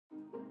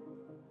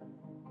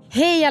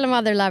Hej alla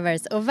mother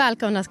lovers och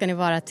välkomna ska ni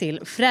vara till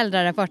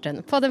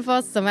Föräldrarapporten. Podden för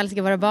oss som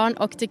älskar våra barn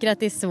och tycker att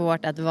det är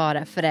svårt att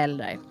vara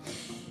föräldrar.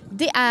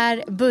 Det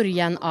är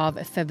början av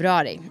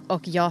februari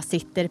och jag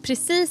sitter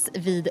precis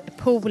vid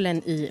poolen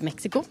i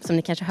Mexiko, som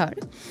ni kanske hör.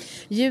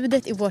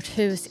 Ljudet i vårt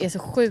hus är så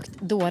sjukt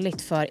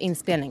dåligt för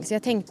inspelning så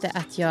jag tänkte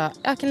att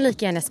jag kan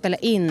lika gärna spela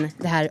in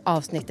det här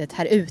avsnittet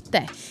här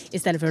ute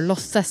istället för att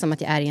låtsas som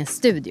att jag är i en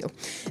studio.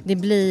 Det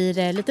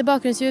blir lite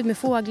bakgrundsljud med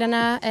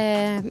fåglarna,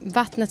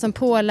 vattnet som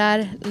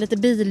pålar, lite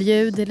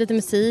billjud, lite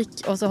musik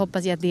och så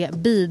hoppas jag att det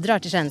bidrar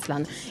till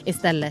känslan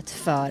istället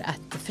för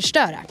att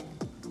förstöra.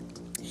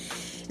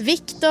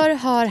 Viktor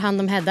har hand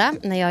om Hedda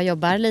när jag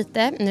jobbar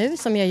lite nu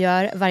som jag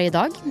gör varje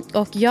dag.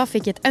 Och jag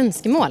fick ett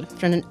önskemål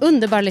från en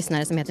underbar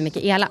lyssnare som heter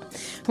Mikaela.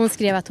 Hon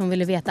skrev att hon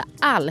ville veta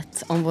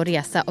allt om vår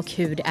resa och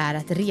hur det är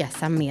att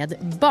resa med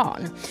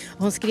barn.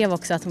 Hon skrev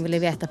också att hon ville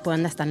veta på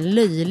en nästan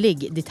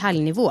löjlig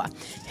detaljnivå.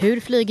 Hur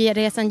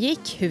flygresan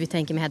gick, hur vi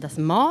tänker med Heddas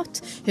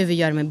mat, hur vi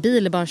gör med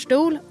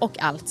bilbarnstol och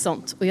allt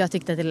sånt. Och jag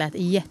tyckte att det lät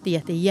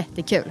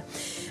jättekul.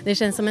 Det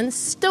känns som en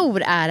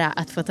stor ära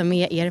att få ta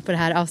med er på det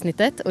här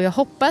avsnittet och jag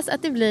hoppas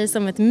att det blir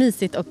som ett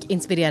mysigt och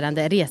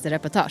inspirerande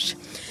resereportage.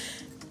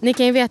 Ni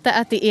kan ju veta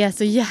att det är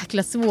så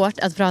jäkla svårt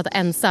att prata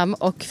ensam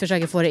och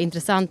försöka få det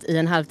intressant i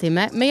en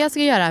halvtimme, men jag ska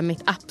göra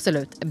mitt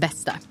absolut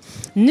bästa.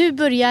 Nu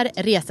börjar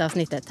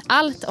reseavsnittet.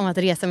 Allt om att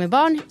resa med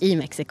barn i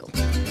Mexiko.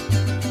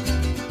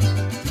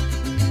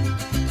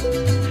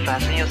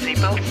 Fasten your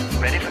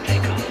seatbelts, ready for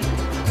takeoff.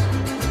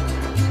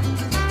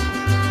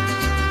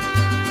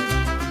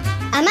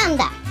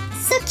 Amanda,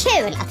 så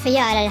kul att få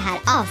göra det här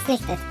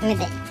avsnittet med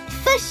dig.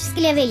 Först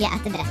skulle jag vilja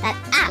att du berättar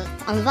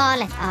allt om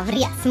valet av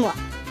resmål.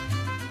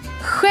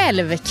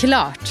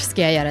 Självklart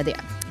ska jag göra det.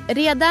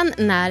 Redan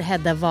när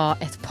Hedda var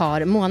ett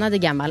par månader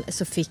gammal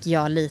så fick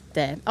jag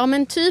lite,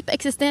 typ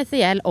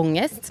existentiell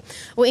ångest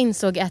och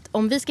insåg att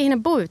om vi ska hinna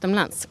bo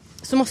utomlands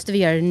så måste vi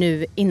göra det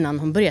nu innan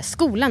hon börjar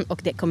skolan och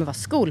det kommer vara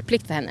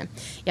skolplikt för henne.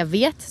 Jag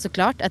vet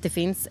såklart att det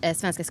finns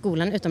svenska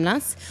skolan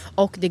utomlands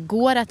och det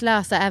går att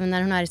lösa även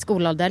när hon är i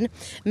skolåldern.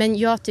 Men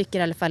jag tycker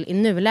i alla fall i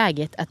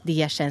nuläget att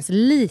det känns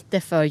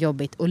lite för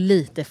jobbigt och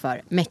lite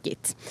för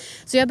mäckigt.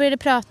 Så jag började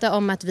prata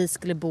om att vi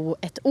skulle bo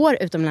ett år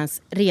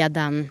utomlands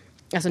redan,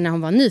 alltså när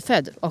hon var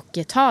nyfödd och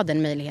ta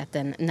den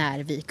möjligheten när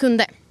vi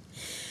kunde.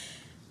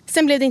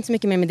 Sen blev det inte så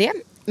mycket mer med det.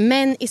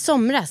 Men i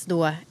somras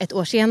då, ett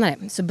år senare,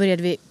 så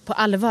började vi på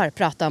allvar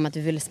prata om att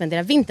vi ville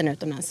spendera vintern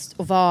utomlands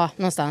och vara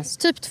någonstans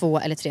typ 2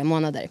 eller 3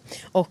 månader.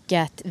 Och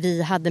att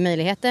vi hade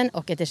möjligheten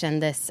och att det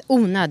kändes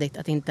onödigt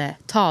att inte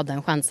ta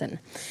den chansen.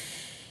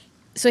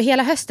 Så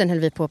hela hösten höll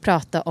vi på att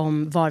prata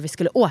om var vi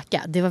skulle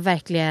åka. Det var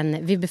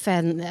verkligen,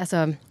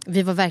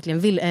 vi var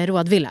verkligen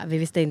rådvilla. Vi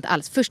visste inte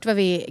alls. Först var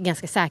vi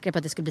ganska säkra på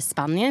att det skulle bli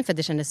Spanien för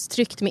det kändes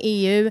tryggt med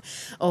EU.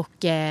 Och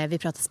vi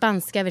pratade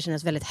spanska, vi kände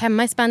oss väldigt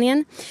hemma i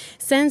Spanien.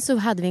 Sen så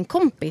hade vi en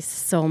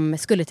kompis som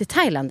skulle till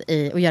Thailand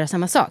och göra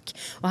samma sak.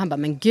 Och han bara,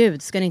 men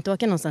gud, ska ni inte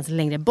åka någonstans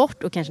längre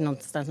bort och kanske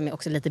någonstans som är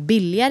också lite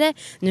billigare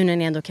nu när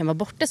ni ändå kan vara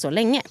borta så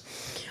länge.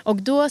 Och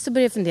då så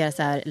började jag fundera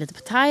så här lite på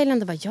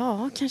Thailand och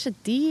bara, kanske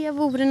det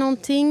vore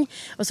någonting.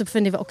 Och så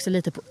funderade vi också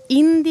lite på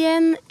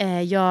Indien.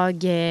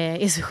 Jag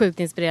är så sjukt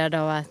inspirerad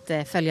av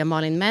att följa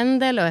Malin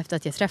Mendel och efter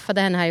att jag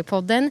träffade henne här i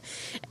podden.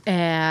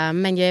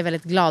 Men jag är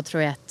väldigt glad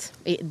tror jag att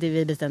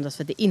vi bestämde oss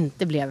för att det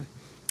inte blev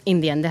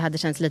Indien. Det hade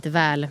känts lite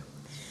väl,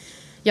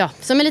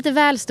 som en lite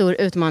väl stor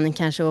utmaning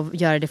kanske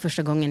att göra det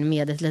första gången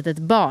med ett litet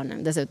barn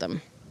dessutom.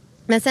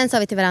 Men sen sa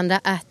vi till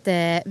varandra att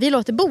vi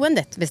låter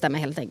boendet bestämma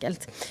helt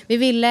enkelt. Vi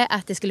ville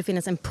att det skulle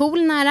finnas en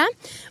pool nära.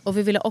 Och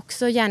vi ville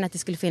också gärna att det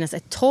skulle finnas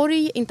ett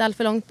torg inte allt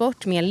för långt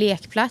bort med en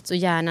lekplats och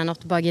gärna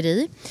något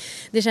bageri.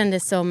 Det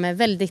kändes som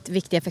väldigt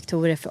viktiga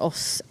faktorer för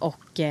oss och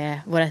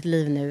vårt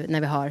liv nu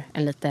när vi har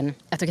en liten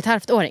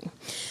 1,5-åring.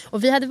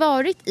 Och vi hade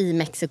varit i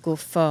Mexiko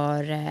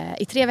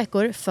i 3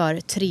 veckor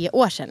för 3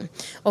 år sedan.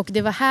 Och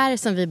det var här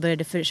som vi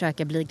började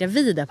försöka bli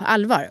gravida på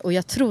allvar. Och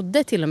jag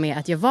trodde till och med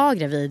att jag var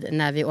gravid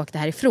när vi åkte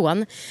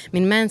härifrån.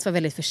 Min mens var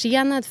väldigt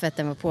försenad för att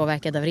den var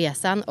påverkad av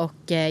resan.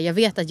 Och jag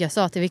vet att jag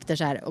sa till Viktor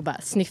så här och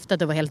bara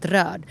snyftade och var helt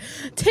rörd.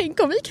 Tänk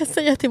om vi kan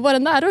säga till våra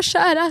nära och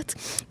kära att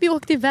vi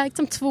åkte iväg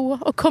som 2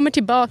 och kommer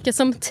tillbaka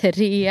som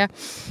 3.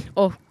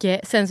 Och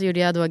sen så gjorde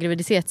jag då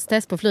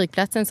graviditetstest på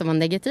flygplatsen som var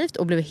negativt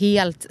och blev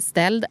helt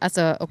ställd.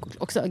 Alltså, och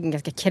också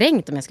ganska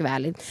kränkt om jag ska vara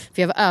ärlig.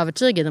 För jag var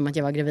övertygad om att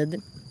jag var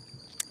gravid.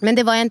 Men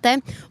det var jag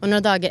inte. Och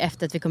några dagar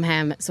efter att vi kom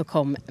hem så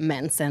kom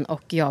mensen.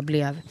 Och jag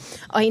blev,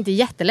 inte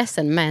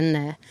jätteledsen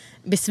men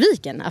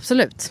besviken,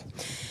 absolut.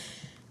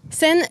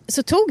 Sen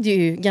så tog det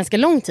ju ganska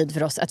lång tid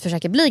för oss att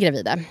försöka bli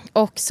gravida.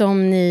 Och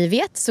som ni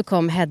vet så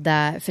kom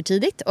Hedda för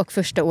tidigt och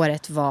första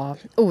året var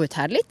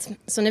outhärdligt.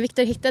 Så när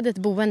Victor hittade ett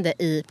boende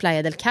i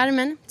Playa del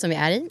Carmen som vi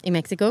är i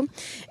Mexiko.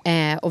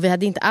 Och vi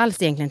hade inte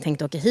alls egentligen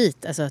tänkt åka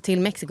hit, alltså till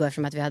Mexiko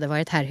eftersom att vi hade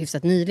varit här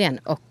hyfsat nyligen.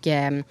 Och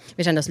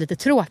vi kände oss lite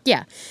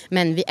tråkiga.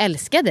 Men vi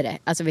älskade det.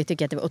 Alltså vi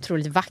tycker att det var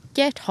otroligt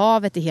vackert.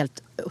 Havet är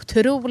helt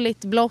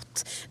otroligt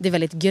blått. Det är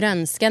väldigt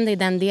grönskande i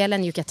den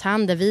delen.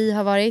 Yucatan där vi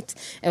har varit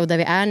och där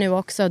vi är nu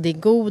också. Det är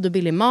god och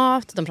billig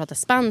mat. De pratar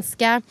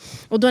spanska.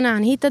 Och då när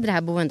han hittade det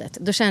här boendet,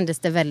 då kändes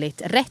det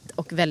väldigt rätt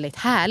och väldigt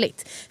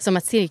härligt. Som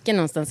att cirkeln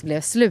någonstans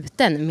blev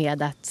sluten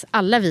med att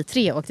alla vi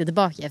 3 åkte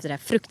tillbaka efter det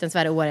här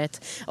fruktansvärda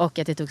året. Och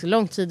att det tog så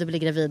lång tid att bli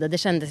gravida. Det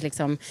kändes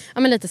liksom,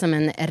 lite som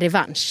en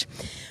revansch.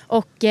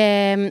 Och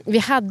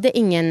vi hade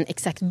ingen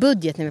exakt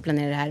budget när vi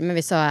planerade det här. Men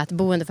vi sa att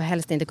boende får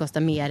helst inte kosta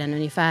mer än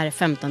ungefär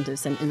 15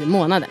 000 i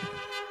månaden.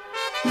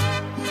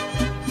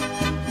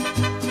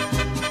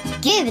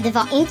 Gud, det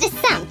var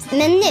intressant.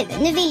 Men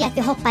nu vill jag att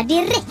vi hoppar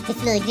direkt till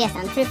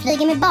flygresan. För att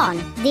flyga med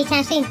barn, det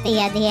kanske inte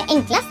är det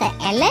enklaste,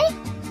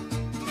 eller?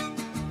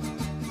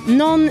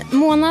 Någon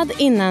månad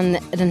innan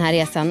den här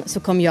resan så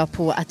kom jag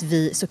på att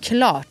vi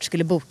såklart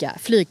skulle boka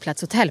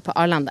flygplatshotell på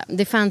Arlanda.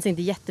 Det fanns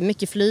inte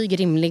jättemycket flyg,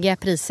 rimliga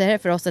priser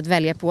för oss att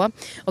välja på.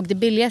 Och det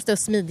billigaste och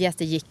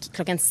smidigaste gick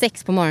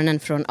 6:00 på morgonen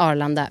från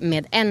Arlanda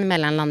med en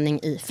mellanlandning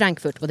i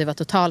Frankfurt. Och det var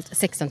totalt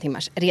 16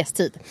 timmars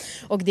restid.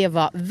 Och det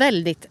var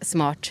väldigt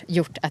smart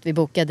gjort att vi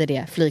bokade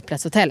det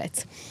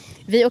flygplatshotellet.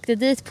 Vi åkte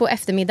dit på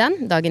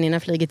eftermiddagen, dagen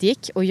innan flyget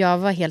gick. Och jag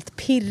var helt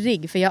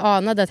pirrig för jag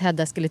anade att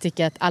Hedda skulle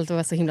tycka att allt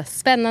var så himla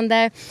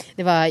spännande.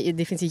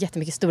 Det finns ju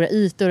jättemycket stora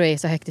ytor och är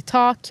så högt i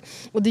tak.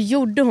 Och det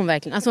gjorde hon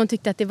verkligen. Alltså hon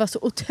tyckte att det var så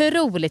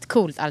otroligt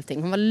coolt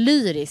allting. Hon var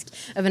lyrisk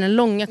över den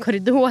långa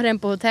korridoren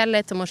på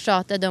hotellet som hon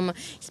tjatade om att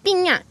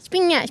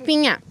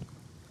springa.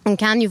 Hon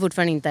kan ju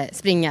fortfarande inte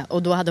springa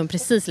och då hade hon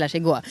precis lärt sig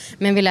gå.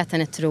 Men vi lät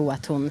henne tro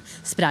att hon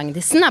sprang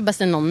det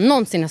snabbaste någon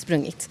någonsin har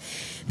sprungit.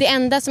 Det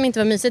enda som inte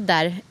var mysigt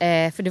där,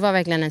 för det var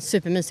verkligen en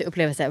supermysig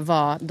upplevelse,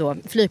 var då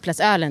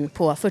flygplatsölen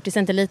på 40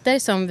 centiliter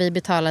som vi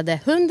betalade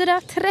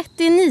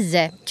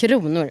 139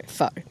 kronor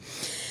för.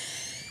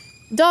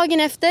 Dagen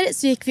efter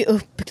så gick vi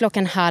upp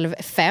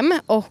 4:30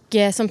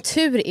 och som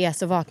tur är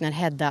så vaknar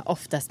Hedda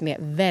oftast med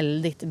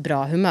väldigt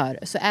bra humör.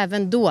 Så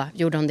även då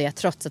gjorde hon det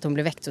trots att hon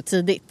blev väckt så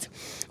tidigt.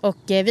 Och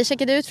vi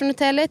checkade ut från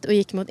hotellet och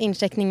gick mot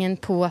incheckningen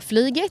på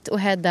flyget och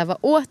Hedda var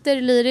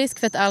åter lyrisk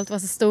för att allt var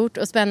så stort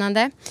och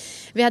spännande.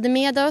 Vi hade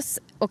med oss,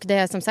 och det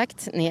är som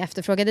sagt, ni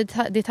efterfrågade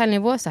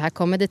detaljnivå så här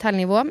kommer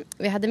detaljnivå.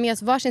 Vi hade med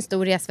oss varsin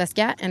stor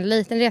resväska, en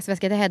liten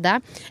resväska till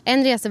Hedda,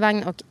 en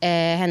resevagn och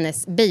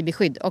hennes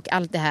babyskydd och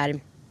allt det här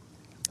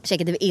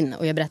checkade vi in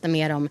och jag berättar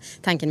mer om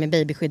tanken med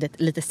babyskyddet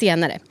lite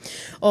senare.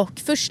 Och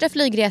första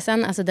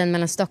flygresan, alltså den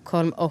mellan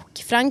Stockholm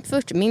och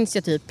Frankfurt, minns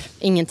jag typ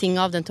ingenting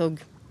av. Den tog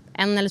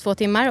 1 eller 2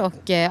 timmar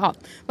och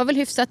var väl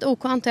hyfsat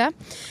OK antar jag.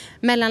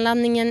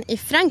 Mellanlandningen i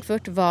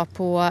Frankfurt var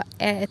på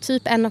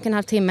typ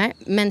 1,5 timme.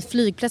 Men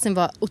flygplatsen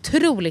var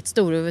otroligt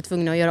stor och vi var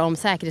tvungna att göra om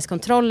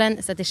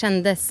säkerhetskontrollen så att det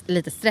kändes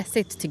lite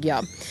stressigt tycker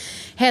jag.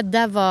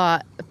 Hedda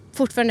var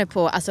fortfarande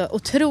på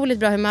otroligt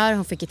bra humör.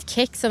 Hon fick ett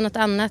kex av något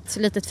annat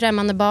litet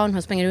främmande barn.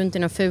 Hon sprang runt i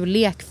någon ful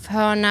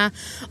lekhörna.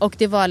 Och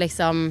det var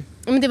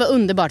det var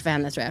underbart för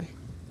henne tror jag.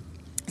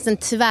 Sen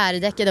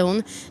tvärdäckade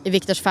hon i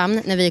Viktors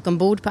famn när vi gick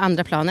ombord på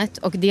andra planet.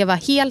 Och det var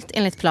helt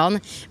enligt plan.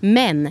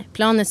 Men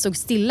planet stod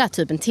stilla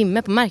typ 1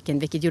 timme på marken.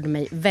 Vilket gjorde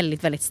mig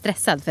väldigt, väldigt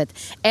stressad. För att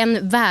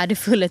en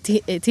värdefull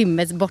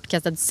timmes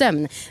bortkastad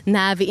sömn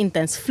när vi inte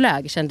ens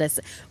flög kändes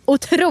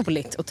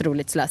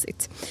otroligt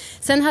slösigt.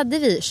 Sen hade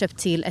vi köpt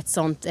till ett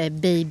sånt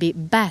baby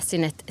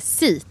bassinet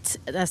seat.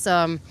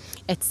 Alltså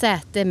ett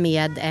säte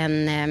med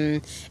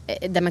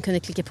där man kunde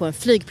klicka på en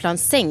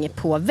flygplanssäng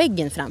på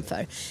väggen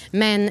framför.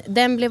 Men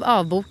den blev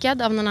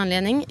avbokad av någon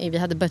anledning. Vi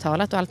hade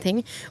betalat och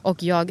allting.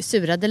 Och jag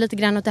surade lite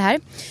grann åt det här.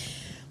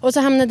 Och så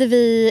hamnade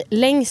vi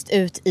längst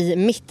ut i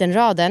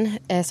mittenraden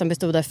som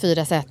bestod av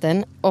 4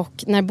 säten.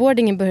 Och när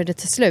boardingen började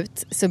till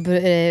slut så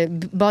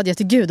bad jag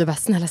till Gud och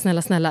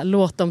bara snälla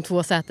låt de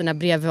 2 sätena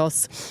bredvid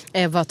oss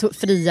vara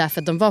fria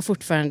för att de var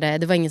fortfarande,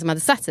 det var ingen som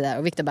hade satt sig där.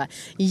 Och Victor bara,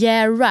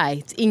 yeah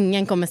right,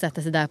 ingen kommer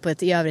sätta sig där på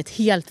ett i övrigt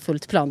helt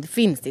fullt plan, det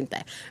finns det inte.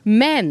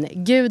 Men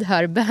Gud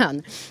hör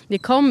bön. Det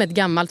kom ett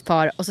gammalt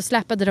par och så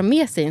släpade de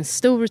med sig en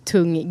stor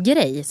tung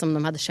grej som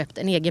de hade köpt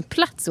en egen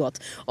plats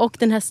åt. Och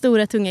den här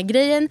stora tunga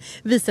grejen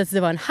visade sig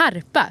vara en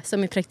harpa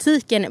som i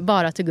praktiken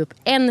bara tog upp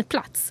 1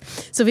 plats.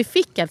 Så vi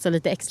fick alltså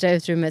lite extra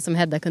utrymme som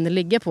Hedda kunde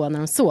ligga på när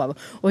de sov.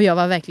 Och jag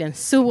var verkligen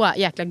så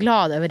jäkla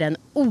glad över den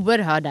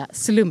oerhörda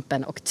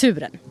slumpen och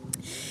turen.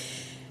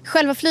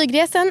 Själva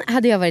flygresan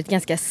hade jag varit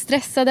ganska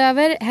stressad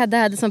över. Hedda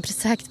hade som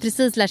sagt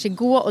precis lärt sig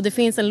gå och det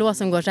finns en låt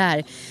som går så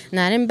här.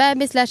 När en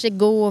bebis lär sig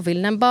gå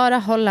vill den bara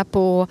hålla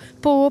på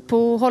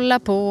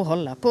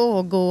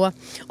och gå.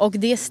 Och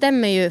det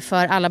stämmer ju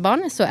för alla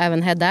barn, så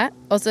även Hedda.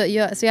 Och så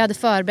jag hade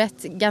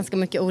förberett ganska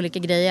mycket olika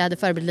grejer. Jag hade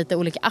förberett lite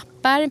olika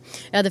appar.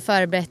 Jag hade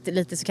förberett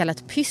lite så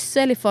kallat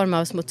pyssel i form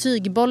av små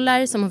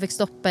tygbollar som hon fick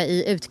stoppa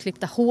i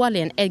utklippta hål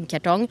i en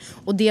äggkartong.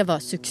 Och det var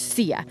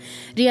succé.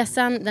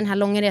 Den här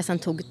långa resan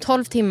tog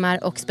 12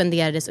 timmar och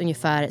spenderades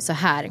ungefär så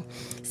här.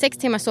 6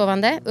 timmar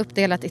sovande,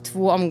 uppdelat i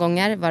 2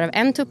 omgångar, varav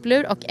en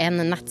tupplur och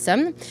en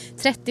nattsömn.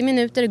 30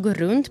 minuter går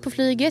runt på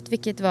flyget,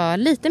 vilket var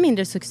lite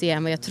mindre succé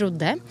än vad jag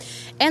trodde.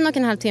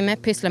 1,5 timme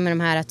pyssla med de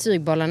här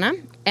tygbollarna.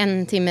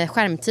 1 timme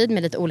skärmtid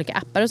med lite olika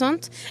appar och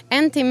sånt.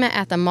 1 timme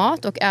äta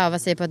mat och öva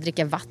sig på att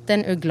dricka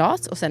vatten ur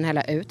glas och sen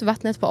hälla ut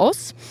vattnet på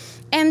oss.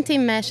 1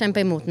 timme kämpa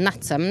emot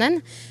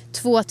nattsömnen.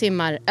 2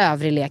 timmar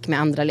övrig lek med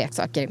andra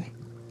leksaker.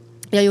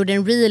 Jag gjorde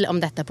en reel om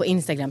detta på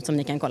Instagram som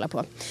ni kan kolla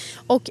på.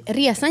 Och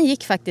resan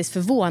gick faktiskt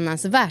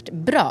förvånansvärt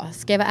bra.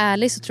 Ska jag vara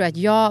ärlig så tror jag att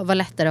jag var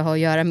lättare att ha att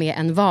göra med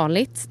än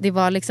vanligt. Det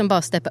var liksom bara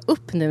att steppa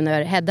upp nu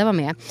när Hedda var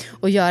med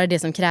och göra det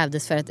som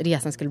krävdes för att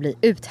resan skulle bli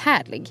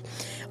uthärdlig.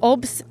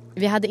 Obs!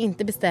 Vi hade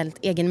inte beställt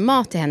egen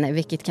mat till henne,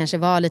 vilket kanske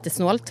var lite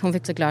snålt. Hon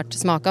fick såklart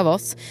smaka av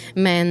oss.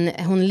 Men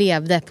hon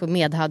levde på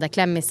medhavda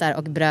klämmisar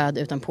och bröd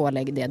utan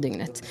pålägg det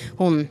dygnet.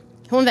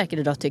 Hon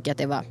verkade då tycka att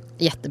det var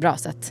jättebra,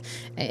 så att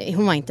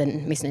hon var inte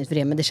missnöjd för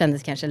det, men det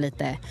kändes kanske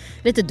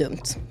lite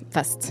dumt,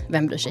 fast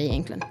vem bryr sig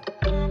egentligen.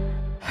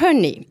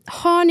 Hörni,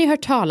 har ni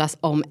hört talas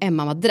om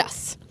Emma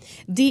Madrass?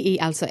 Det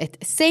är alltså ett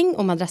säng-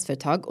 och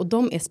madrassföretag och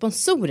de är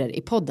sponsorer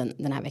i podden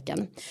den här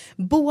veckan.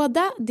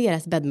 Båda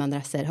deras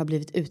bäddmadrasser har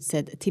blivit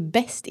utsedd till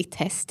bäst i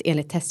test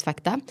enligt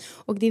Testfakta.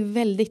 Och det är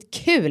väldigt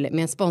kul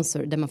med en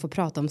sponsor där man får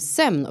prata om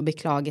sömn och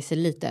beklaga sig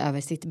lite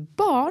över sitt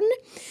barn.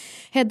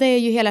 Hedda är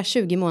ju hela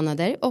 20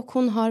 månader och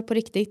hon har på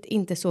riktigt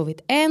inte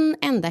sovit en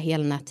enda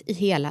hel natt i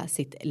hela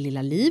sitt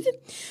lilla liv.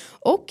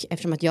 Och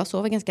eftersom att jag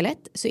sover ganska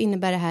lätt så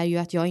innebär det här ju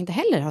att jag inte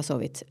heller har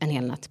sovit en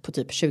hel natt på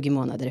typ 20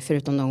 månader.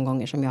 Förutom de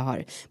gånger som jag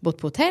har bott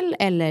på hotell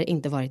eller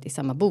inte varit i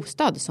samma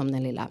bostad som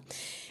den lilla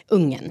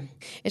ungen.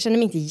 Jag känner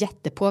mig inte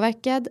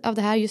jättepåverkad av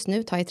det här just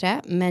nu, ta i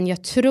trä. Men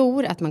jag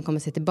tror att man kommer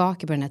se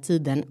tillbaka på den här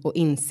tiden och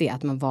inse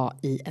att man var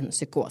i en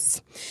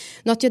psykos.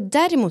 Något jag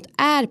däremot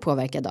är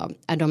påverkad av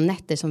är de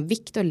nätter som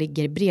Viktor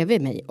ligger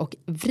bredvid mig och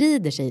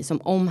vrider sig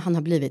som om han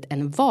har blivit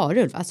en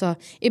varulv. Alltså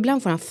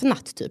ibland får han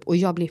fnatt typ och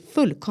jag blir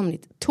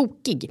fullkomligt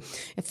tokig.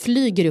 Jag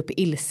flyger upp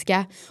i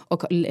ilska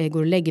och går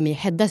och lägger mig i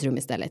Heddas rum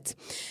istället.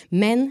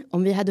 Men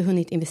om vi hade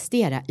hunnit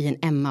investera i en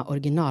Emma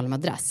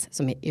originalmadrass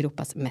som är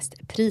Europas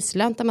mest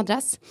prislönta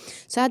madrass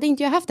så hade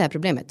inte jag haft det här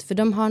problemet. För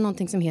de har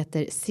någonting som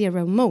heter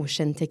zero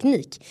motion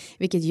teknik,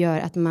 vilket gör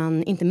att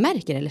man inte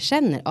märker eller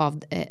känner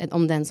av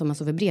om den som man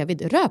sover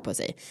bredvid rör på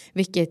sig.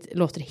 Vilket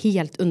låter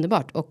helt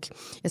underbart och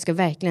jag ska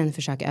verkligen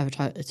försöka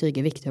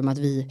övertyga Viktor om att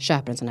vi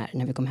köper en sån här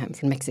när vi kommer hem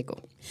från Mexiko.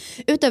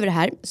 Utöver det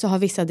här så har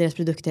vissa av deras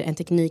produkter en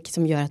teknik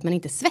som gör att man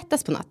inte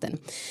svettas på natten.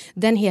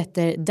 Den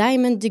heter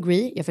Diamond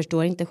Degree. Jag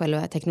förstår inte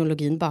själva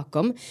teknologin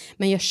bakom,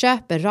 men jag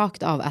köper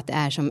rakt av att det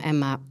är som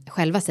Emma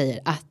själva säger,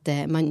 att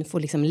man får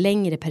liksom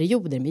längre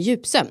perioder med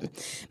djupsömn.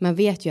 Man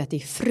vet ju att det är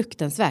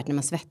fruktansvärt när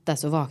man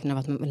svettas och vaknar av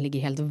att man ligger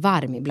helt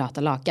varm i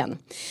blöta lakan.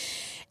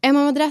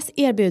 Emma Madrass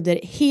erbjuder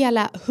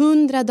hela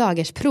 100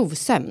 dagars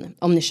provsömn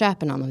om ni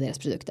köper någon av deras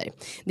produkter.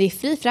 Det är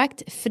fri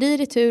frakt, fri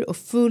retur och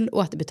full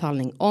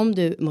återbetalning om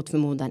du mot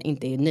förmodan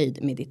inte är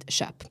nöjd med ditt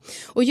köp.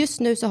 Och just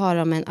nu så har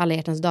de en alla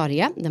hjärtans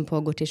dag-rea. Den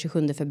pågår till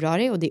 27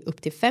 februari och det är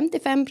upp till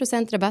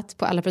 55% rabatt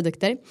på alla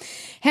produkter.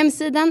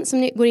 Hemsidan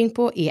som ni går in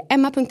på är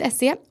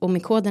emma.se och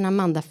med koden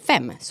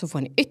Amanda5 så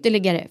får ni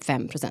ytterligare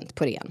 5%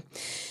 på rean.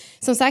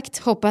 Som sagt,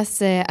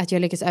 hoppas att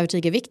jag lyckas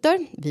övertyga Viktor.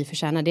 Vi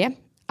förtjänar det.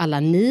 Alla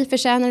ni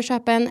förtjänar att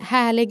köpa en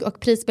härlig och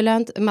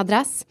prisbelönt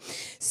madrass.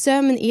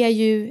 Sömn är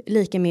ju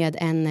lika med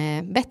en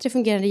bättre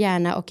fungerande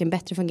hjärna och en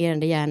bättre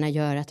fungerande hjärna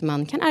gör att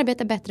man kan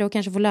arbeta bättre och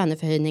kanske få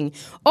löneförhöjning.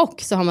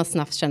 Och så har man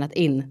snabbt tjänat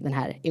in den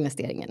här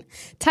investeringen.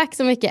 Tack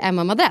så mycket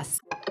Emma Madrass!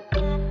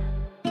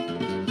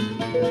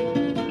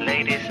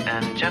 Ladies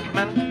and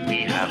gentlemen,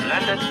 we have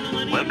landed.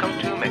 Welcome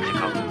to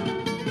Mexico.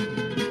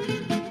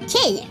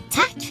 Okej,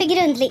 tack för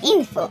grundlig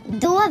info.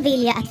 Då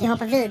vill jag att vi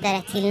hoppar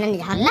vidare till när ni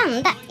har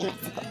landat i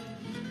Mexiko.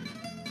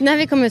 När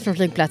vi kom ut från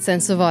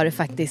flygplatsen så var det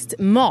faktiskt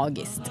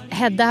magiskt.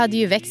 Hedda hade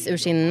ju växt ur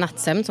sin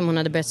nattsömn som hon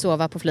hade börjat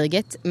sova på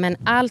flyget. Men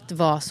allt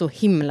var så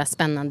himla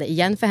spännande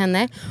igen för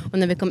henne. Och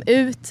när vi kom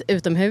ut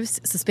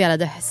utomhus så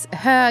spelades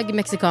hög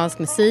mexikansk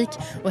musik.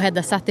 Och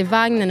Hedda satt i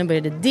vagnen och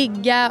började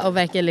digga och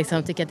verkade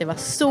liksom tycka att det var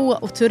så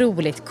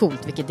otroligt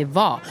coolt, vilket det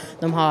var.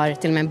 De har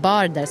till och med en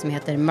bar där som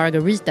heter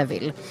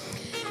Margaritaville.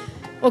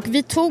 Och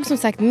vi tog som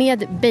sagt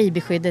med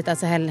babyskyddet,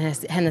 alltså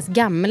hennes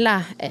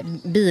gamla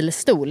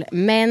bilstol.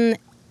 Men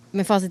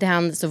med facit i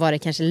hand så var det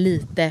kanske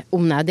lite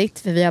onödigt.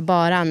 För vi har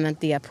bara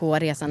använt det på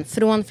resan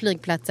från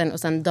flygplatsen och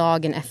sen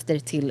dagen efter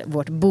till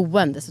vårt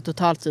boende. Så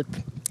totalt typ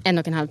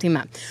 1,5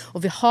 timme.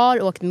 Och vi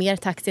har åkt mer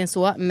taxi än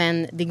så.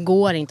 Men det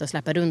går inte att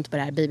släppa runt på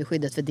det här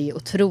babyskyddet. För det är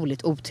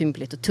otroligt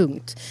otympligt och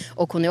tungt.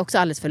 Och hon är också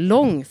alldeles för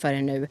lång för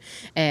det nu.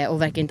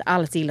 Och verkar inte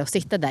alls gilla att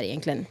sitta där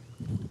egentligen.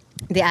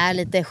 Det är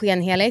lite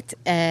skenheligt.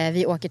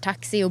 Vi åker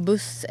taxi och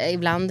buss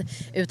ibland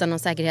utan någon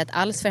säkerhet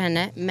alls för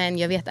henne. Men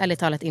jag vet ärligt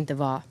talat inte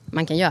vad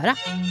man kan göra.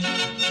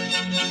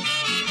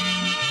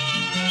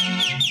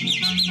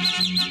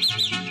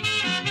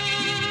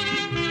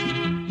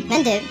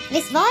 Men du,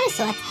 visst var det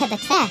så att Hedda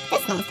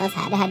kräktes någonstans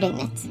här det här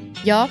dygnet?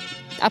 Ja,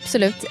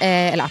 absolut.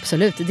 Eller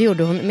absolut, det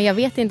gjorde hon. Men jag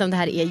vet inte om det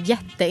här är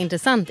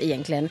jätteintressant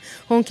egentligen.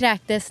 Hon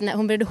kräktes,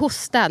 hon började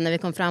hosta när vi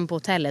kom fram på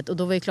hotellet. Och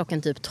då var ju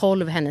klockan typ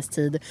 12 hennes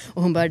tid.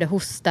 Och hon började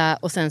hosta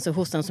och sen så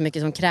hostade hon så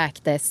mycket som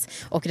kräktes.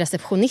 Och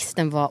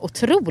receptionisten var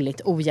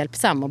otroligt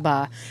ohjälpsam och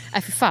bara,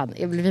 för fan,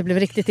 vi blev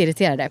riktigt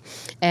irriterade.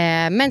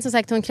 Men som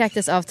sagt, hon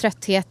kräktes av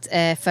trötthet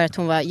för att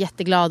hon var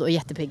jätteglad och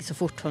jättepigg så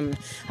fort hon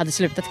hade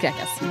slutat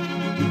kräkas.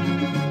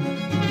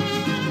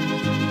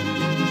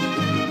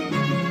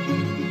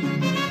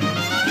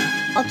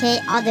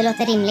 Okej, ja, det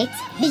låter rimligt.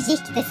 Hur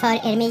gick det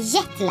för er med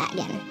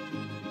jetlagen?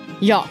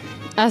 Ja,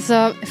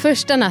 alltså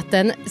första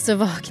natten så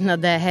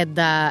vaknade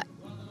Hedda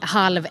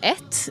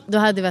 12:30. Då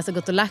hade vi alltså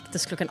gått och lagt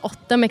oss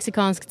 8:00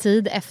 mexikansk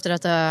tid efter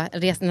att ha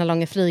rest den här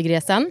långa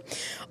flygresan.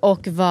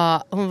 Och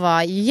hon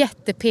var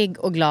jättepigg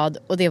och glad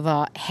och det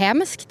var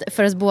hemskt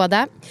för oss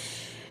båda.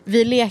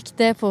 Vi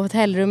lekte på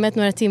hotellrummet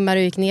några timmar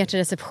och gick ner till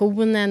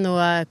receptionen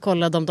och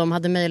kollade om de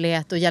hade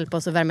möjlighet att hjälpa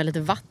oss att värma lite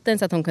vatten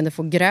så att hon kunde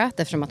få gröt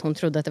eftersom att hon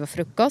trodde att det var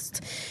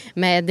frukost.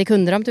 Men det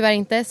kunde de tyvärr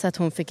inte så att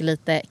hon fick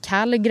lite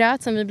kall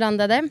gröt som vi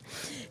blandade.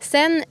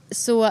 Sen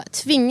så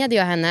tvingade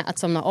jag henne att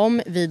somna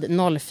om vid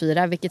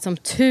 04, vilket som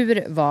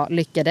tur var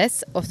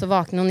lyckades. Och så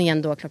vaknade hon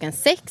igen då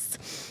 6:00.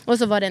 Och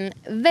så var det en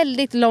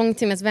väldigt lång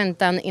timmes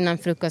väntan innan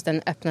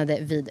frukosten öppnade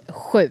vid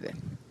 7.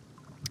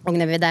 Och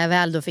när vi där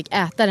väl då fick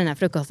äta den här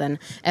frukosten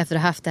efter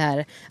att ha haft det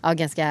här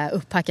ganska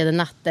upppackade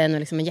natten och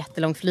liksom en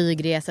jättelång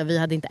flygresa och vi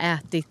hade inte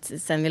ätit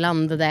sen vi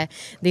landade.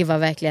 Det var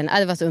verkligen,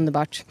 det var så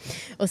underbart.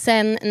 Och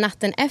sen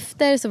natten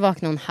efter så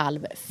vaknade hon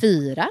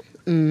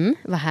 3:30.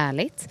 Vad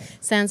härligt.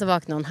 Sen så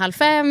vaknade hon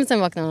 4:30, sen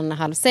vaknade hon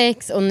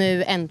 5:30 och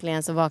nu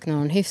äntligen så vaknade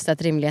hon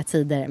hyfsat rimliga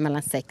tider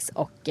mellan 6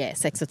 och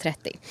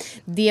 6:30.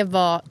 Det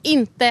var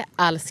inte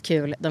alls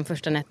kul de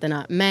första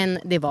nätterna, men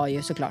det var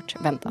ju såklart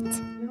väntat.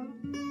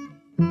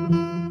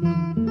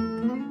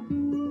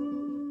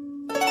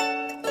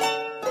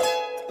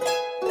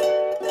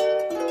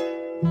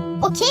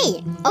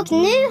 Okej, och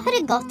nu har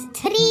det gått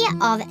 3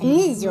 av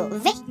 9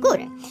 veckor.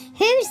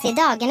 Hur ser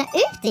dagarna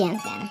ut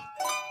egentligen?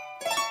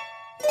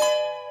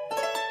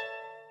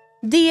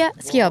 Det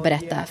ska jag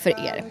berätta för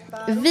er.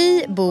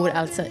 Vi bor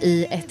alltså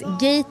i ett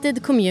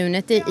gated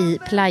community i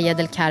Playa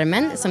del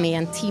Carmen som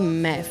är 1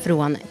 timme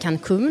från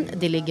Cancún.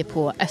 Det ligger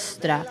på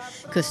östra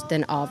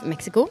kusten av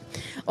Mexiko.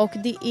 Och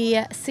det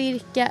är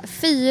cirka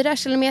 4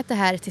 kilometer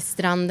här till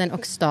stranden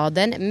och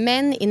staden.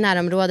 Men i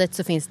närområdet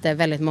så finns det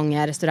väldigt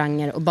många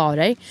restauranger och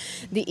barer.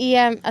 Det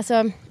är,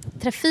 alltså,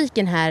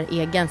 trafiken här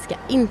är ganska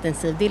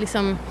intensiv. Det är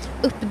liksom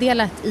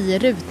uppdelat i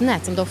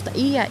rutnät som det ofta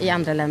är i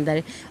andra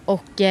länder.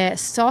 Och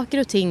saker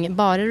och ting,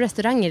 barer och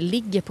restauranger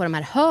ligger på de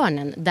här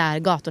hörnen där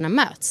gatorna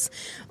möts.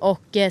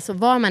 Och så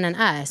var man än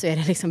är så är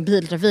det liksom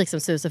biltrafik som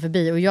susar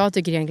förbi. Och jag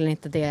tycker egentligen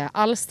inte att det är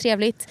alls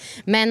trevligt.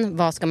 Men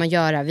vad ska man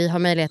göra? Vi har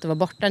möjlighet att vara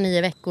borta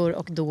 9 veckor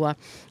och då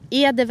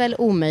är det väl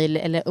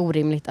omöjligt eller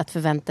orimligt att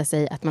förvänta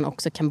sig att man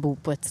också kan bo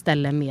på ett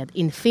ställe med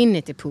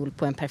infinity pool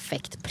på en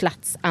perfekt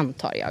plats,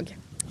 antar jag.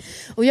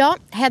 Och ja,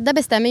 Hedda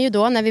bestämmer ju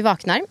då när vi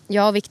vaknar.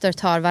 Jag och Viktor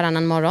tar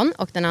varannan morgon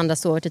och den andra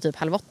sover till typ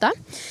 7:30.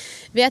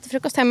 Vi äter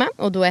frukost hemma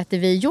och då äter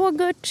vi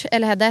yoghurt,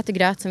 eller Hedda äter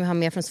gröt som vi har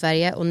med från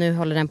Sverige och nu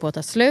håller den på att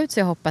ta slut så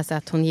jag hoppas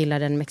att hon gillar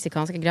den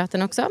mexikanska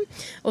gröten också.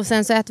 Och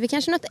sen så äter vi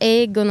kanske något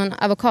ägg och någon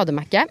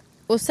avokadomacka.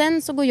 Och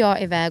sen så går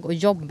jag iväg och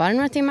jobbar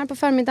några timmar på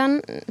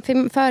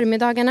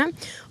förmiddagarna.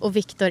 Och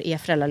Viktor är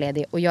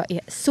föräldraledig och jag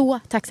är så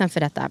tacksam för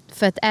detta.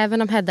 För att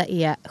även om Hedda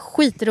är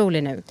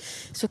skitrolig nu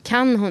så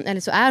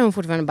är hon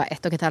fortfarande bara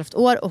 1,5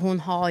 år. Och hon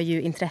har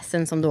ju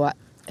intressen som då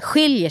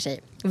skiljer sig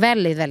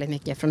väldigt, väldigt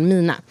mycket från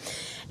mina.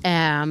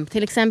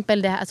 Till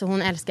exempel,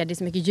 hon älskar, det är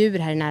så mycket djur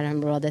här i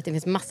närområdet. Det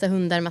finns massa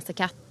hundar, massa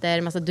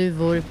katter, massa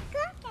duvor.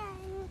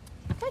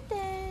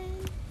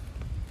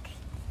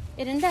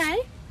 Är den där?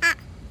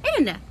 Är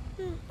den där?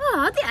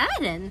 Ja, det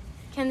är den.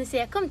 Kan du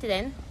säga kom till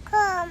den?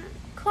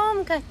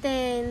 Kom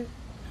katten.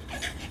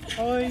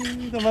 Oj,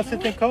 de har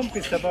sett en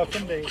kompis där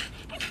bakom dig.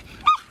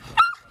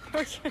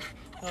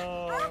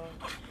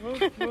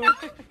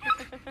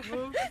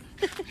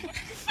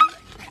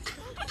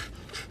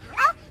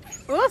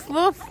 Uff,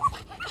 uff.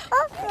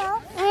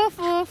 Uff,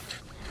 uff.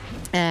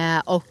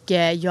 Och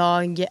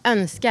jag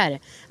önskar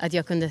att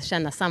jag kunde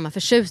känna samma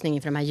förtjusning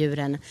inför de här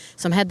djuren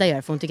som Hedda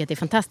gör, för hon tycker att det är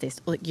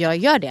fantastiskt. Och jag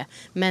gör det,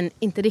 men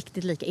inte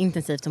riktigt lika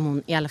intensivt som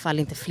hon, i alla fall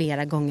inte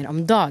flera gånger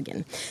om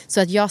dagen.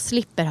 Så att jag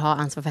slipper ha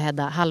ansvar för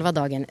Hedda halva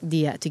dagen,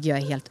 det tycker jag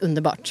är helt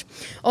underbart.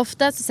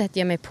 Ofta så sätter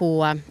jag mig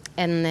på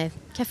en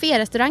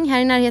kaférestaurang här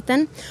i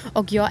närheten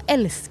och jag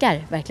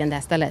älskar verkligen det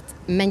här stället.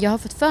 Men jag har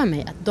fått för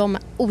mig att de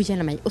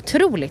ogillar mig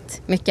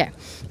otroligt mycket.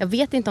 Jag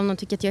vet inte om de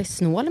tycker att jag är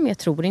snål, men jag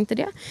tror inte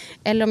det.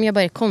 Eller om jag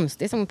bara är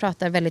konstig som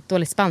pratar väldigt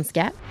dålig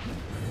spanska.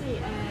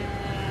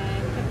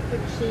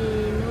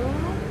 Cappuccino.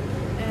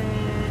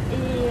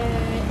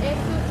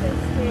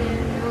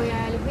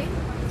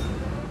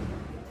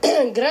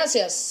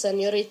 Gracias,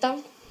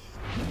 señorita.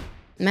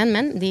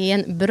 Men det är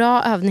en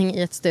bra övning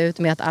i att stå ut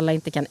med att alla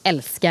inte kan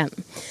älska en.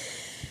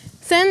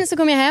 Sen så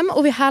kommer jag hem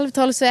och vid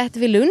 11:30 så äter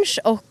vi lunch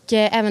och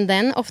även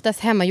den oftast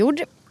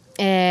hemmagjord.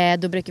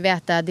 Då brukar vi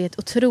äta, det är ett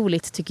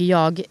otroligt, tycker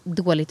jag,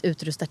 dåligt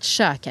utrustat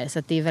kök här. Så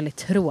att det är väldigt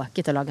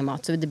tråkigt att laga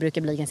mat. Så det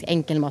brukar bli ganska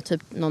enkel mat,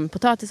 typ någon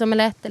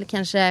potatisomelett eller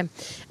kanske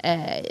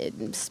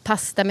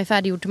pasta med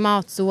färdiggjord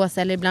tomatsås.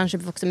 Eller ibland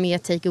köper vi också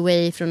med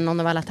takeaway från någon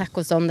av alla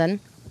tacostånden.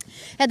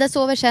 Hedda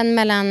sover sen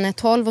mellan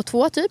 12 och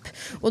 2 typ.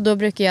 Och då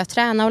brukar jag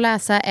träna och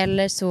läsa,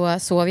 eller så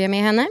sover jag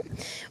med henne.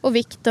 Och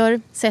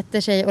Viktor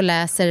sätter sig och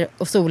läser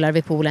och solar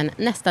vid poolen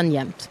nästan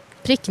jämt.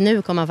 Prick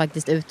nu kom han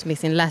faktiskt ut med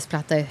sin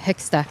läsplatta i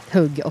högsta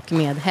hugg och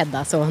med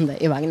Hedda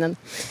sovande i vagnen.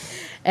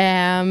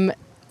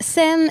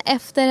 Sen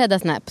efter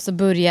Heddas nap så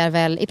börjar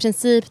väl i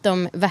princip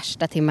de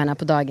värsta timmarna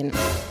på dagen.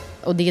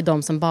 Och det är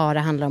de som bara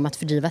handlar om att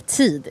fördriva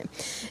tid.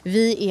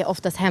 Vi är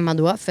oftast hemma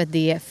då för att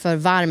det är för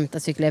varmt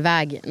att cykla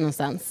iväg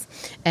någonstans.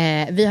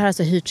 Vi har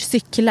alltså hyrt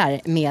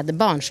cyklar med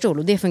barnstol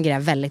och det fungerar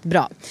väldigt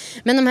bra.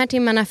 Men de här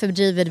timmarna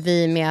fördriver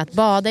vi med att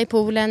bada i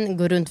poolen,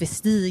 gå runt vid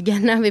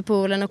stigarna vid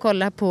poolen och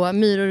kolla på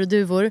myror och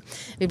duvor.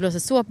 Vi blåser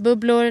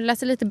såpbubblor,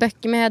 läser lite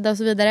böcker med Hedda och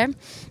så vidare.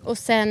 Och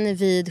sen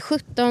vid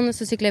 17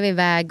 så cyklar vi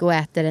iväg och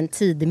äter en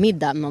tidig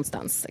middag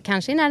någonstans.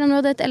 Kanske i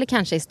närområdet eller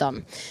kanske i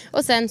stan.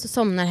 Och sen så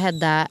somnar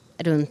Hedda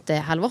runt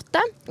 7:30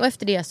 och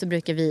efter det så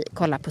brukar vi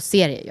kolla på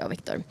serier, jag och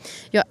Viktor.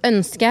 Jag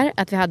önskar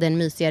att vi hade en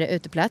mysigare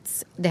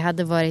uteplats. Det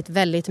hade varit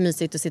väldigt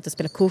mysigt att sitta och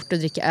spela kort och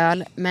dricka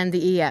öl, men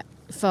det är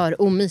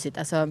för omysigt.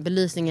 Alltså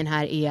belysningen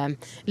här är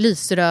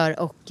lysrör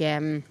och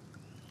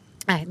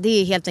det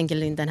är helt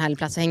enkelt inte en härlig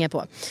plats att hänga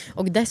på.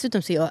 Och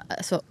dessutom så är jag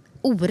alltså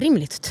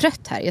orimligt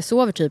trött här. Jag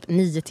sover typ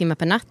 9 timmar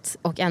per natt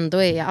och ändå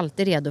är jag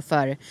alltid redo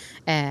för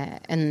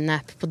en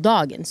nap på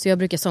dagen. Så jag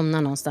brukar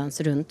somna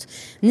någonstans runt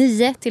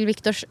 9 till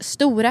Viktors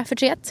stora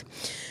förtret.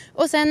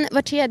 Och sen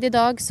var tredje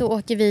dag så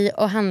åker vi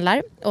och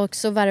handlar. Och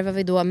så varvar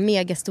vi då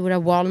megastora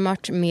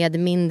Walmart med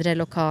mindre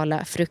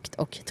lokala frukt-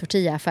 och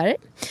tortillaaffärer.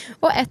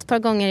 Och ett par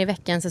gånger i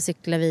veckan så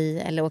cyklar vi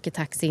eller åker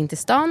taxi in till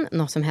stan.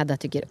 Något som Hedda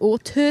tycker är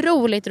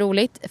otroligt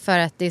roligt för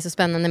att det är så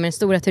spännande med den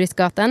stora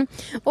turistgatan.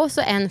 Och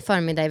så en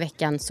förmiddag i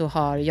veckan så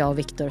har jag och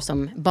Viktor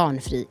som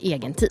barnfri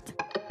egen tid.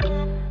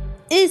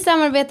 I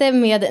samarbete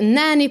med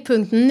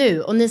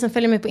nanny.nu, och ni som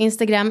följer mig på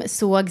Instagram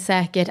såg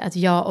säkert att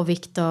jag och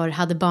Viktor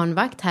hade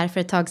barnvakt här för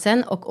ett tag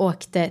sedan och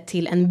åkte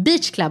till en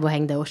beachclub och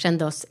hängde och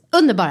kände oss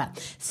underbara,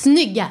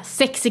 snygga,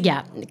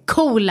 sexiga,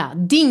 coola,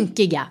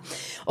 dinkiga.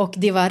 Och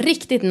det var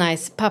riktigt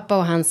nice. Pappa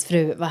och hans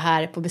fru var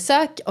här på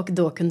besök och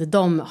då kunde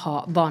de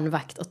ha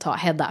barnvakt och ta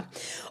Hedda.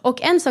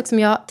 Och en sak som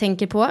jag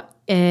tänker på,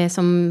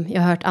 som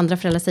jag har hört andra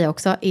föräldrar säga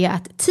också, är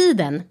att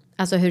tiden,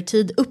 alltså hur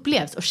tid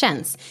upplevs och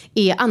känns,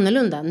 är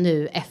annorlunda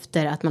nu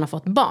efter att man har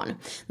fått barn.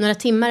 Några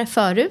timmar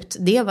förut,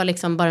 det var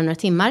liksom bara några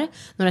timmar.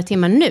 Några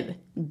timmar nu,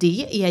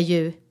 det är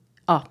ju,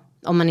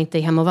 om man inte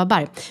är hemma och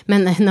vabbar.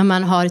 Men när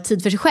man har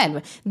tid för sig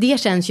själv, det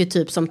känns ju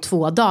typ som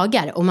 2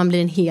 dagar och man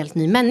blir en helt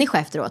ny människa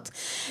efteråt.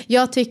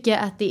 Jag tycker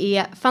att det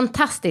är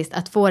fantastiskt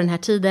att få den här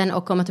tiden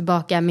och komma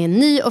tillbaka med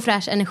ny och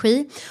fräsch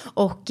energi.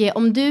 Och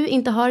om du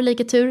inte har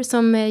lika tur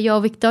som jag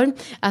och Viktor,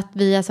 att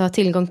vi alltså har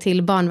tillgång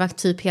till barnvakt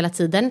typ hela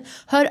tiden,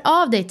 hör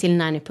av dig till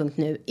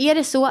nanny.nu. Är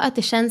det så att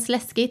det känns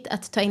läskigt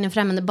att ta in en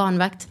främmande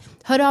barnvakt,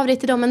 hör av dig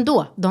till dem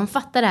ändå. De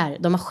fattar det här.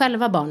 De har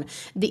själva barn.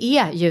 Det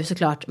är ju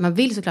såklart, man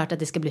vill såklart att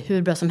det ska bli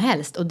hur bra som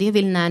helst. Och det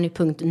vill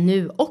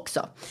nanny.nu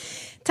också.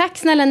 Tack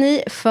snälla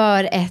ni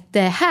för ett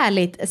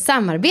härligt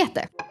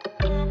samarbete.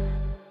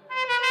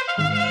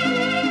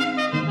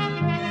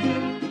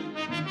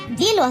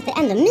 Det låter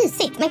ändå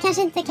mysigt. Man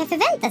kanske inte kan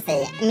förvänta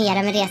sig mer av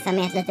en resa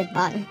med ett litet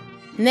barn.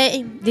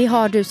 Nej, det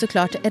har du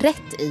såklart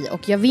rätt i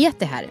och jag vet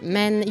det här.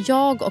 Men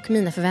jag och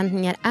mina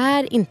förväntningar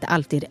är inte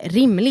alltid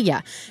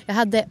rimliga. Jag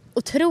hade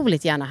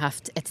otroligt gärna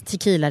haft ett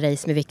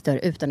tequila-race med Viktor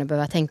utan att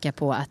behöva tänka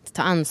på att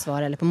ta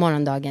ansvar eller på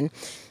morgondagen.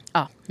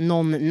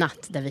 Någon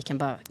natt där vi kan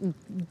bara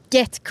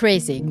get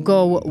crazy,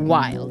 go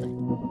wild.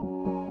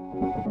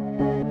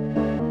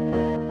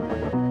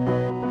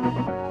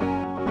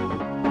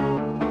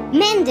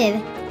 Men du,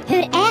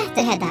 hur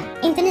äter Hedda?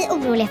 Är inte ni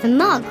oroliga för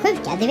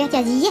magsjuka? Det vet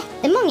jag att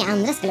jättemånga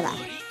andra skulle vara.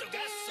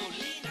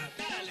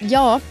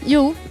 Ja,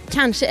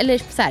 kanske.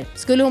 Eller så här,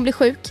 skulle hon bli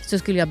sjuk så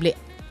skulle jag bli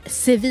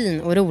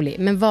svinorolig.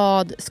 Men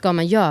vad ska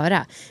man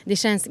göra? Det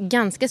känns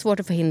ganska svårt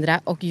att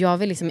förhindra och jag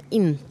vill liksom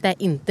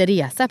inte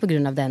resa på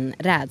grund av den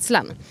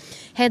rädslan.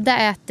 Hedda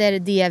äter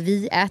det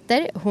vi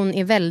äter. Hon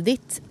är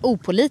väldigt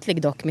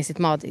opålitlig dock med sitt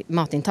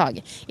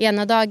matintag.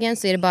 Ena dagen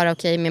så är det bara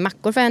okej med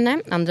mackor för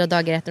henne. Andra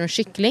dagar äter hon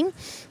kyckling.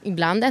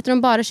 Ibland äter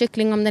hon bara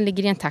kyckling om den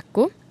ligger i en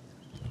taco.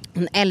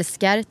 Hon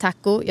älskar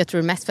taco. Jag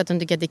tror mest för att hon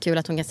tycker att det är kul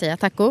att hon kan säga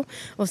taco.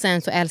 Och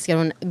sen så älskar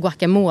hon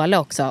guacamole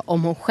också.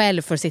 Om hon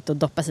själv får sitta och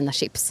doppa sina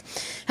chips.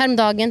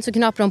 Häromdagen så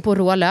knaprar hon på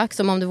rålök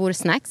som om det vore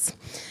snacks.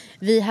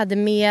 Vi hade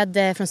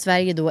med från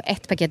Sverige då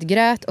 1 paket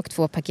gröt och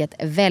 2 paket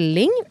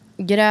välling.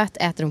 gröt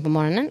äter hon på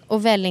morgonen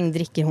och välling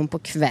dricker hon på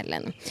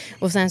kvällen.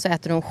 Och sen så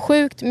äter hon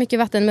sjukt mycket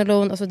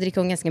vattenmelon och så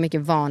dricker hon ganska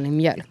mycket vanlig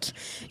mjölk.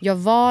 Jag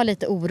var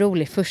lite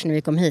orolig först när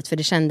vi kom hit för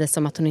det kändes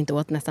som att hon inte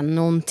åt nästan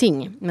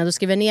någonting. Men då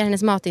skrev jag ner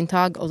hennes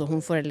matintag och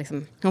hon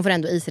får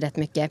ändå i sig rätt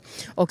mycket.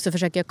 Och så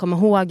försöker jag komma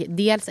ihåg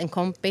dels en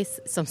kompis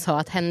som sa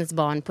att hennes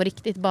barn på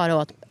riktigt bara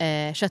åt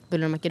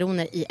köttbullar och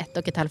makaroner i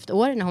 1,5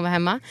 år när hon var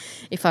hemma.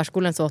 I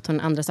förskolan så åt hon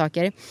andra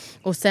saker.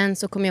 Och sen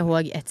så kommer jag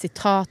ihåg ett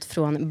citat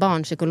från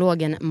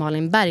barnpsykologen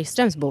Malin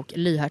Bergströms bok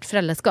Lyhört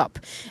föräldraskap.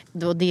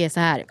 Då det är så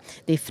här: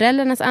 det är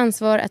föräldrarnas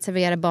ansvar att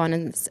servera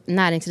barnens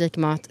näringsrik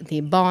mat. Det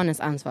är barnens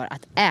ansvar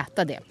att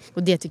äta det.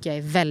 Och det tycker jag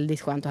är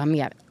väldigt skönt att ha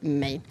med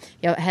mig.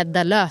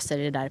 Hedda löser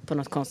det där på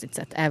något konstigt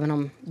sätt. Även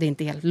om det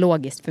inte är helt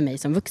logiskt för mig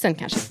som vuxen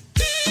kanske.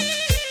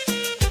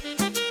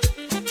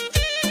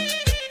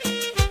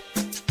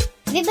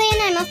 Vi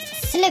börjar närma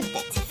oss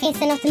slutet. Finns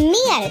det något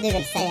mer du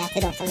vill säga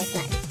till de som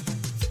lyssnar?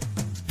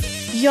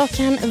 Jag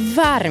kan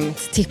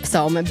varmt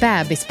tipsa om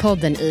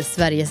Bebispodden i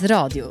Sveriges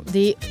Radio.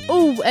 Det är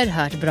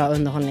oerhört bra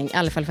underhållning, i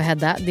alla fall för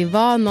Hedda. Det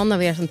var någon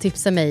av er som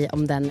tipsade mig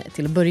om den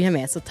till att börja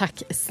med, så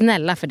tack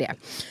snälla för det.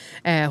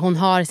 Hon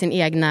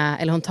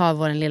har hon tar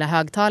vår lilla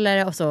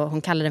högtalare och så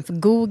hon kallar den för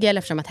Google,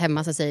 eftersom att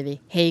hemma så säger vi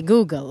Hej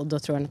Google och då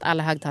tror hon att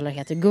alla högtalare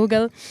heter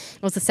Google.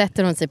 Och så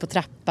sätter hon sig på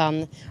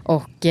trappan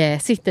och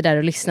sitter där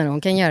och lyssnar, och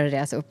hon kan göra det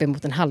alltså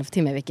uppemot en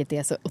halvtimme, vilket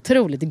är så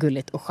otroligt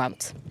gulligt och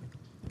skönt.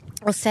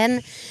 Och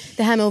sen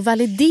det här med att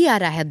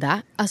validera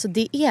Hedda, alltså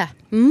det är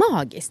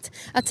magiskt.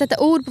 Att sätta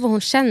ord på vad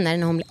hon känner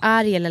när hon blir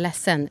arg eller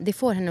ledsen, det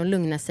får henne att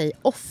lugna sig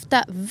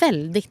ofta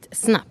väldigt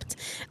snabbt.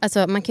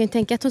 Alltså man kan ju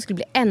tänka att hon skulle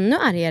bli ännu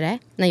argare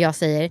när jag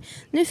säger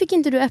nu fick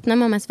inte du öppna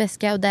mammas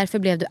väska och därför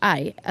blev du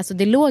arg. Alltså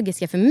det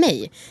logiska för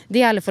mig, det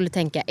är i alla fall att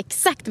tänka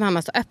exakt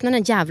mamma så öppna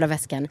den jävla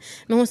väskan.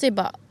 Men hon säger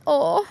bara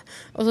åh,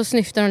 och så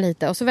snyftar hon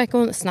lite och så verkar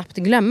hon snabbt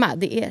glömma.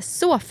 Det är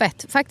så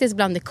fett, faktiskt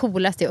bland det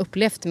coolaste jag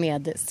upplevt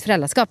med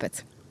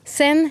föräldraskapet.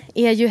 Sen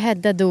är ju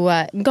Hedda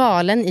då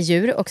galen i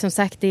djur, och som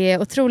sagt det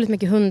är otroligt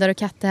mycket hundar och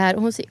katter här,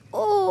 och hon säger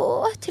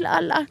åh till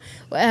alla,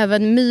 och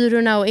även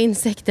myrorna och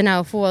insekterna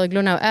och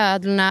fåglarna och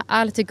ödlorna,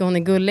 allt tycker hon är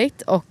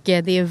gulligt, och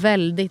det är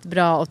väldigt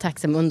bra och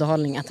tacksam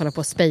underhållning att hålla på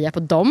och speja på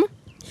dem.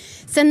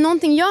 Sen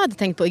någonting jag hade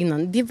tänkt på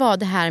innan, det var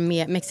det här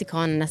med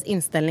mexikanernas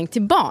inställning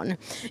till barn.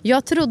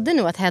 Jag trodde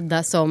nog att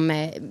Hedda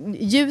som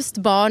ljust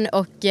barn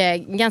och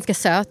ganska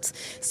söt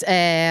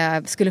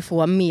skulle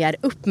få mer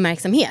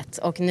uppmärksamhet.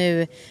 Och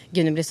nu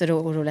blir det så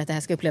oroligt att det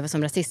här ska upplevas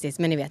som rasistiskt,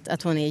 men ni vet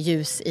att hon är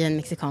ljus i en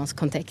mexikansk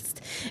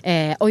kontext.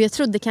 Och jag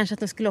trodde kanske att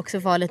de skulle också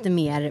vara lite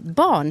mer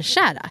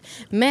barnkära.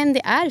 Men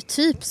det är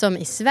typ som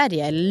i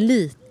Sverige,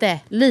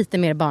 lite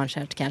mer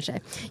barnkärt kanske.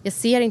 Jag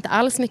ser inte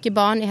alls mycket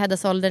barn i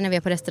Heddas ålder när vi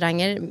är på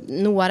restauranger.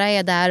 Några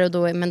är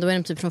där, men då är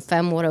de typ från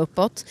 5 år och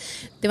uppåt.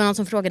 Det var någon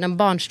som frågade om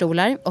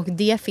barnstolar, och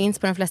det finns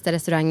på de flesta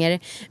restauranger.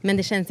 Men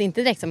det känns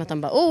inte direkt som att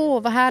de bara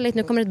åh vad härligt,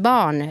 nu kommer ett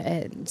barn.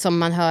 Som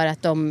man hör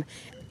att de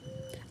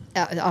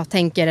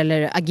tänker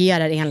eller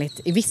agerar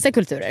enligt i vissa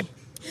kulturer.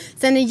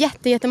 Sen är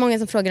det jättemånga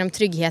som frågar om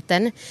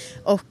tryggheten.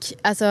 Och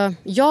alltså,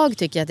 jag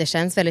tycker att det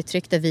känns väldigt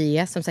tryggt där vi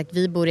är. Som sagt,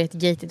 vi bor i ett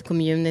gated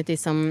community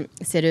som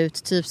ser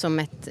ut typ som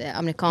ett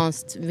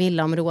amerikanskt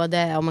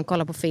villaområde om man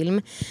kollar på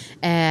film.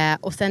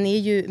 Och sen är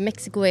ju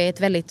Mexiko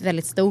ett väldigt,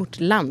 väldigt stort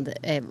land.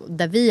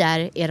 Där vi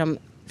är de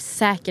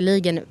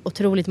säkerligen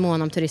otroligt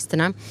måna om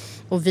turisterna.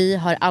 Och vi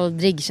har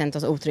aldrig känt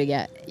oss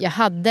otrygga. Jag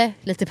hade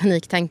lite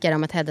paniktankar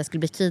om att Hedda skulle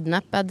bli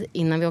kidnappad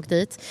innan vi åkte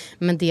dit.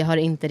 Men det har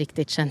inte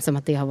riktigt känts som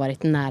att det har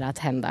varit nära att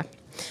hända.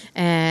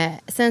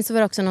 Sen så var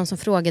det också någon som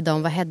frågade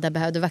om vad Hedda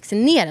behövde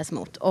vaccineras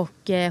mot.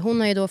 Och hon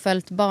har ju då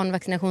följt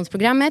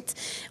barnvaccinationsprogrammet.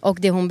 Och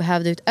det hon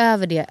behövde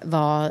utöver det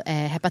var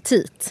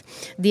hepatit.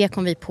 Det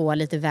kom vi på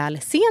lite väl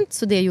sent,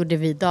 så det gjorde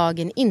vi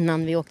dagen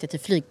innan vi åkte till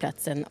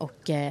flygplatsen. Och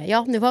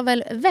det var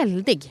väl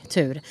väldig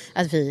tur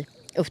att vi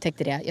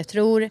upptäckte det. Jag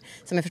tror,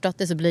 som jag förstått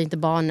det, så blir inte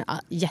barn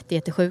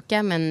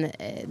jättesjuka, men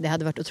det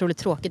hade varit otroligt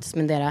tråkigt att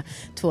spendera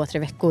 2-3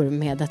 veckor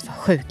med att vara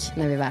sjuk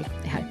när vi väl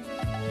är här.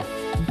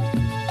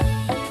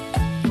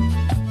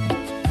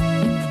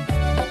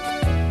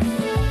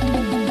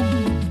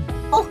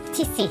 Och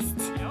till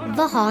sist,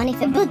 vad har ni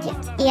för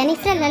budget? Är ni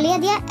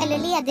föräldralediga eller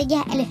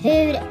lediga, eller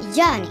hur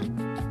gör ni?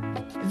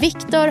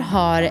 Viktor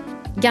har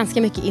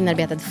ganska mycket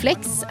inarbetad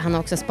flex. Han har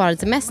också sparat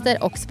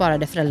semester och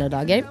sparade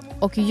föräldradagar.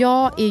 Och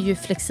jag är ju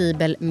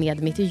flexibel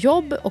med mitt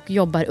jobb och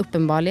jobbar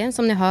uppenbarligen,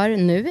 som ni hör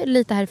nu,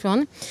 lite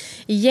härifrån.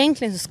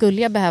 Egentligen så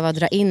skulle jag behöva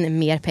dra in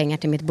mer pengar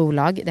till mitt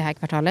bolag det här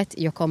kvartalet.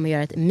 Jag kommer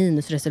göra ett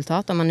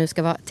minusresultat om man nu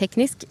ska vara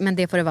teknisk, men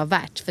det får det vara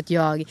värt. För att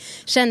jag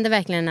kände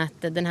verkligen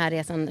att den här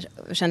resan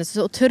kändes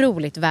så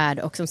otroligt värd,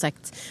 och som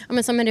sagt,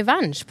 som en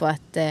revansch på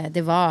att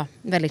det var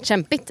väldigt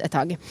kämpigt ett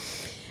tag.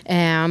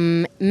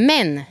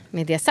 Men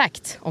med det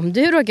sagt, om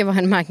du råkar vara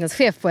en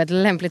marknadschef på ett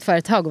lämpligt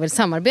företag och vill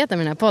samarbeta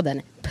med den här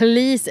podden,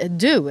 please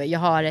do. Jag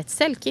har ett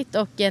säljkit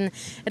och en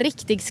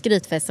riktig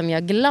skrytfest som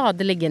jag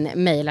gladeligen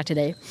mejlar till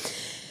dig.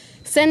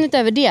 Sen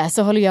utöver det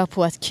så håller jag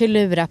på att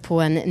klura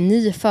på en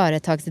ny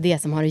företagsidé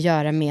som har att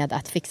göra med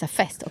att fixa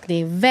fest. Och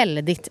det är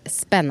väldigt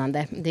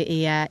spännande.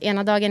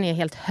 Ena dagen är jag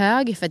helt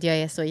hög för att jag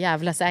är så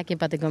jävla säker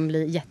på att det kommer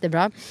bli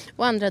jättebra.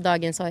 Och andra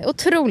dagen så har jag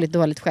otroligt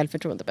dåligt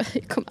självförtroende.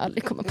 Jag kommer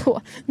aldrig komma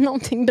på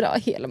någonting bra i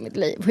hela mitt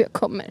liv. Och jag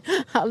kommer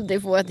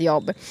aldrig få ett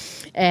jobb.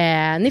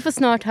 Ni får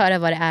snart höra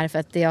vad det är för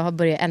att jag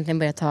har äntligen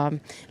börjat ta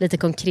lite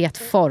konkret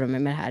form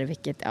med det här.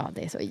 Vilket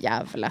det är så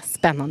jävla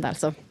spännande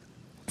alltså.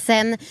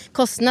 Sen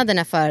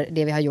kostnaderna för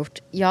det vi har gjort.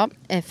 Ja,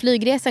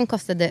 flygresan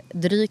kostade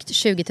drygt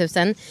 20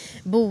 000.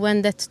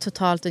 Boendet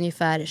totalt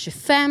ungefär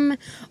 25.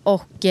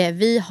 Och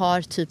vi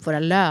har typ våra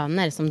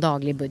löner som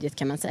daglig budget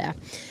kan man säga.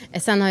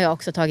 Sen har jag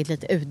också tagit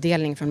lite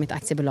utdelning från mitt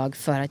aktiebolag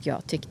för att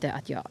jag tyckte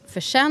att jag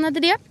förtjänade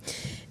det.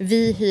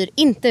 Vi hyr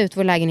inte ut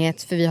vår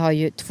lägenhet för vi har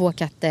ju 2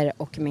 katter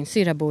och min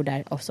syrra bor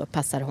där och så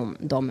passar hon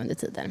dem under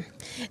tiden.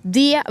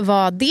 Det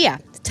var det.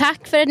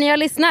 Tack för att ni har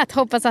lyssnat.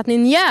 Hoppas att ni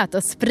njöt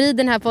och sprid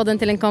den här podden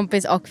till en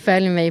kompis och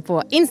följ mig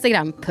på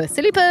Instagram.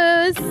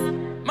 Pusselipuss!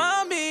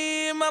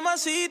 Mami,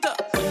 mamacita.